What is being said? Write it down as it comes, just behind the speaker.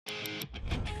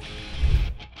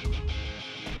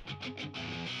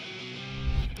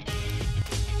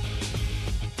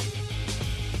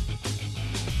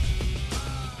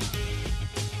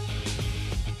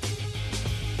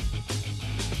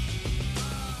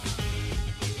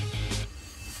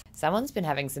Someone's been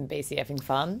having some BCFing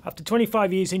fun. After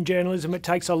 25 years in journalism, it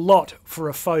takes a lot for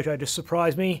a photo to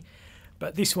surprise me,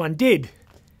 but this one did.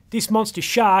 This monster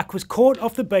shark was caught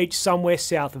off the beach somewhere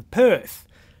south of Perth,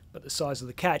 but the size of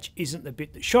the catch isn't the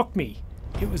bit that shocked me.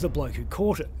 It was the bloke who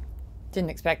caught it. Didn't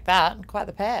expect that. Quite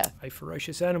the pair. A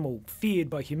ferocious animal,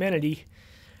 feared by humanity,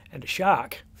 and a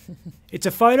shark. It's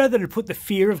a photo that had put the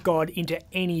fear of God into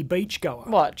any beachgoer.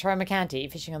 What, Troy McGanty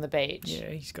fishing on the beach? Yeah,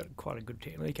 he's got quite a good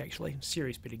technique actually.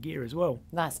 Serious bit of gear as well.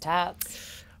 Nice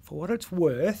tats. For what it's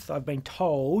worth, I've been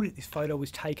told this photo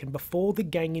was taken before the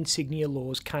gang insignia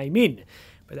laws came in.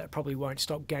 But that probably won't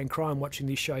stop gang crime watching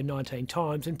this show 19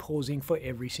 times and pausing for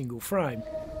every single frame.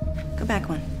 Go back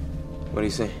one. What do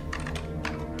you say?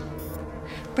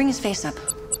 Bring his face up.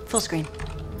 Full screen.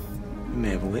 We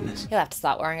may have a witness. He'll have to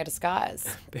start wearing a disguise.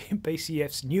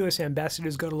 BCF's newest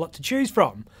ambassador's got a lot to choose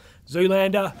from.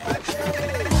 Zoolander.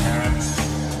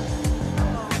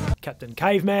 Captain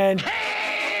Caveman.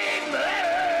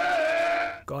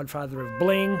 Godfather of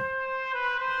Bling.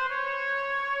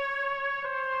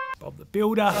 Bob the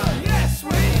Builder. Yes,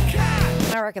 we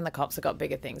can! I reckon the cops have got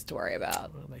bigger things to worry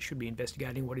about. Well, they should be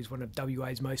investigating what is one of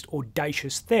WA's most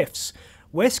audacious thefts.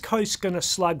 West Coast's going to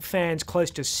slug fans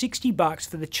close to $60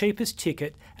 for the cheapest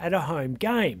ticket at a home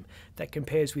game. That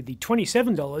compares with the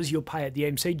 $27 you'll pay at the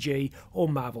MCG or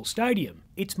Marvel Stadium.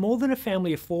 It's more than a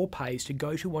family of four pays to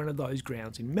go to one of those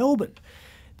grounds in Melbourne.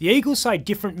 The Eagles say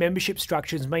different membership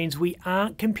structures means we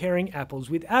aren't comparing apples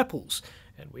with apples.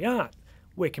 And we aren't.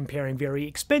 We're comparing very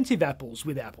expensive apples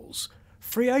with apples.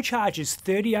 Freo charges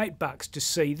 $38 to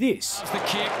see this. The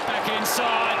kick back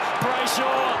inside.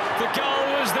 Brayshaw, the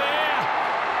goal was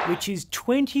there. Which is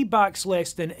 $20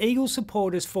 less than Eagles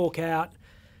supporters fork out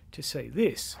to see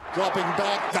this. Dropping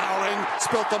back, Dowling.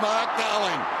 Spilt the mark,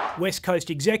 Dowling. West Coast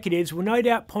executives will no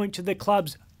doubt point to the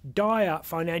club's dire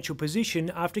financial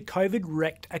position after COVID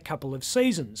wrecked a couple of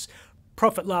seasons.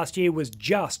 Profit last year was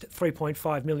just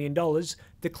 $3.5 million,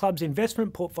 the club's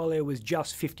investment portfolio was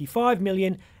just $55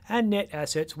 million, and net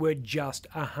assets were just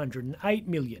 $108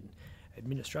 million.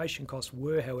 Administration costs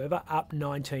were, however, up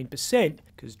 19%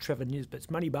 because Trevor Nisbet's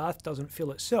money bath doesn't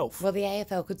fill itself. Well, the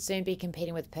AFL could soon be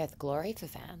competing with Perth Glory for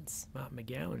fans.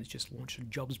 McGowan has just launched a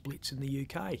jobs blitz in the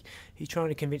UK. He's trying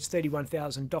to convince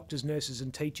 31,000 doctors, nurses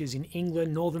and teachers in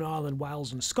England, Northern Ireland,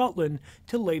 Wales and Scotland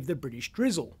to leave the British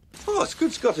drizzle. Oh, it's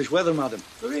good Scottish weather, madam.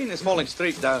 The rain is falling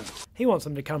straight down. He wants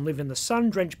them to come live in the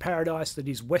sun-drenched paradise that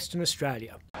is Western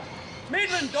Australia.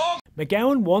 Midland dog!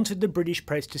 McGowan wanted the British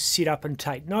press to sit up and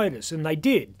take notice, and they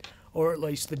did. Or at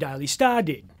least the Daily Star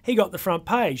did. He got the front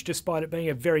page, despite it being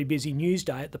a very busy news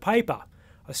day at the paper.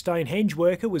 A Stonehenge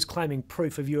worker was claiming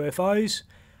proof of UFOs.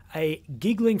 A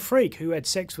giggling freak who had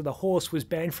sex with a horse was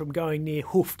banned from going near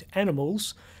hoofed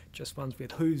animals. Just ones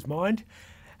with who's mind.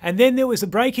 And then there was the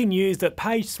breaking news that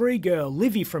page 3 girl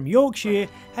Livy from Yorkshire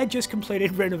had just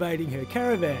completed renovating her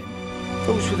caravan.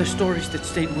 Those were the stories that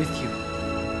stayed with you.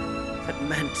 That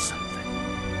meant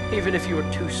something, even if you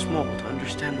were too small to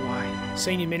understand why.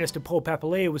 Senior Minister Paul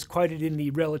Papalia was quoted in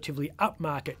the relatively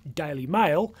upmarket Daily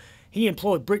Mail. He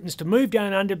implored Britons to move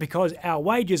down under because our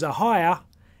wages are higher,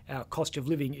 our cost of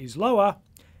living is lower,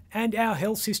 and our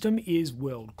health system is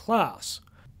world class.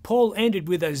 Paul ended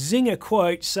with a zinger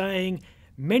quote saying,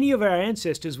 "Many of our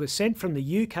ancestors were sent from the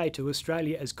UK to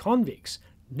Australia as convicts.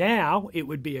 Now it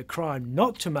would be a crime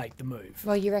not to make the move."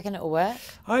 Well, you reckon it'll work?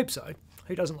 I hope so.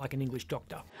 Who doesn't like an English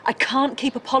doctor? I can't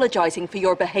keep apologising for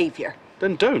your behaviour.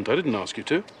 Then don't. I didn't ask you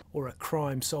to. Or a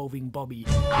crime-solving Bobby.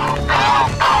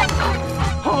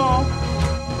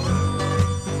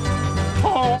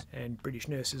 And British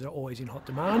nurses are always in hot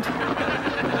demand.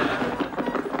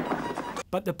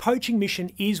 But the poaching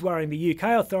mission is worrying the UK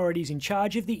authorities in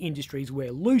charge of the industries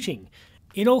we're looting.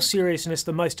 In all seriousness,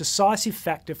 the most decisive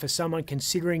factor for someone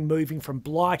considering moving from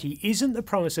Blighty isn't the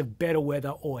promise of better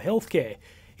weather or healthcare.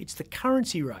 It's the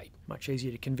currency rate. Much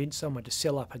easier to convince someone to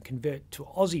sell up and convert to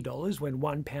Aussie dollars when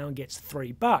 £1 gets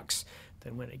 $3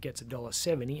 than when it gets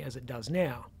 $1.70 as it does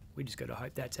now. We just got to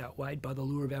hope that's outweighed by the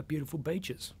lure of our beautiful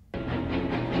beaches. I'm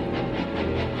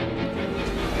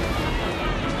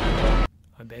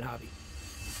Ben Harvey.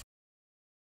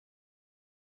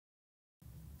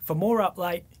 For more Up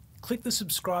Late, click the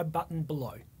subscribe button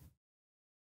below.